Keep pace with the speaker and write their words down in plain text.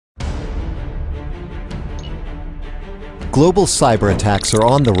Global cyber attacks are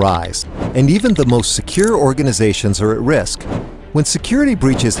on the rise, and even the most secure organizations are at risk. When security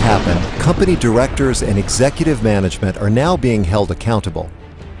breaches happen, company directors and executive management are now being held accountable.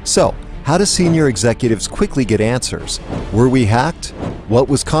 So, how do senior executives quickly get answers? Were we hacked? What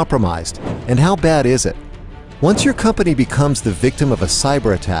was compromised? And how bad is it? Once your company becomes the victim of a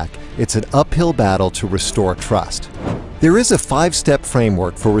cyber attack, it's an uphill battle to restore trust. There is a 5-step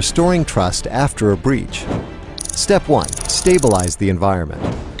framework for restoring trust after a breach. Step 1. Stabilize the environment.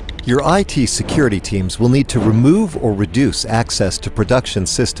 Your IT security teams will need to remove or reduce access to production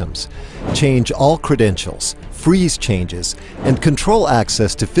systems, change all credentials, freeze changes, and control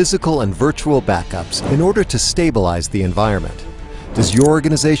access to physical and virtual backups in order to stabilize the environment. Does your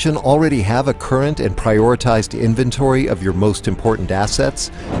organization already have a current and prioritized inventory of your most important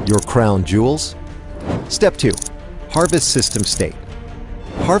assets, your crown jewels? Step 2. Harvest system state.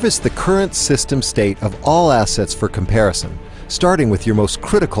 Harvest the current system state of all assets for comparison, starting with your most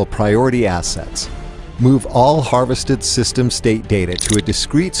critical priority assets. Move all harvested system state data to a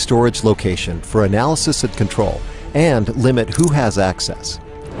discrete storage location for analysis and control, and limit who has access.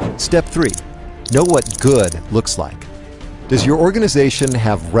 Step 3. Know what good looks like. Does your organization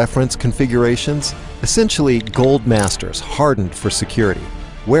have reference configurations? Essentially, gold masters hardened for security.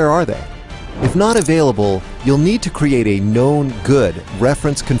 Where are they? If not available, you'll need to create a known good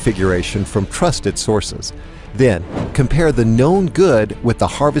reference configuration from trusted sources. Then, compare the known good with the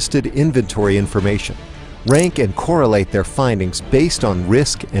harvested inventory information. Rank and correlate their findings based on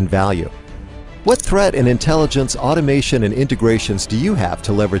risk and value. What threat and intelligence automation and integrations do you have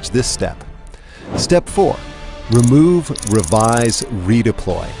to leverage this step? Step 4. Remove, revise,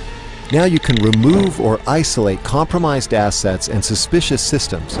 redeploy. Now you can remove or isolate compromised assets and suspicious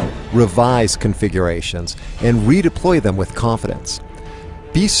systems, revise configurations, and redeploy them with confidence.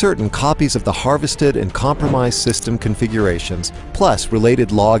 Be certain copies of the harvested and compromised system configurations, plus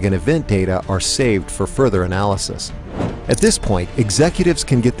related log and event data, are saved for further analysis. At this point, executives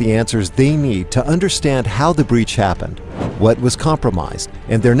can get the answers they need to understand how the breach happened, what was compromised,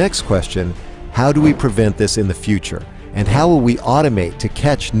 and their next question, how do we prevent this in the future? And how will we automate to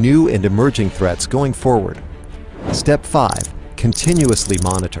catch new and emerging threats going forward? Step 5. Continuously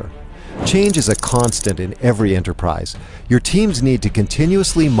monitor. Change is a constant in every enterprise. Your teams need to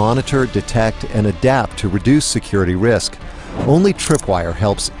continuously monitor, detect, and adapt to reduce security risk. Only Tripwire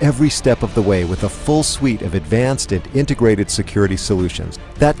helps every step of the way with a full suite of advanced and integrated security solutions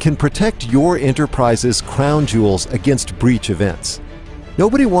that can protect your enterprise's crown jewels against breach events.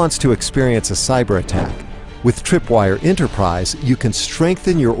 Nobody wants to experience a cyber attack. With Tripwire Enterprise, you can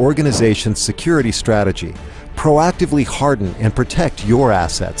strengthen your organization's security strategy, proactively harden and protect your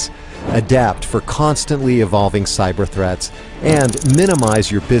assets, adapt for constantly evolving cyber threats, and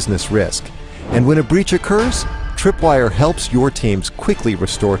minimize your business risk. And when a breach occurs, Tripwire helps your teams quickly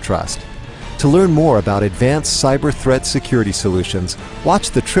restore trust. To learn more about advanced cyber threat security solutions, watch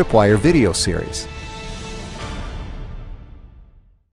the Tripwire video series.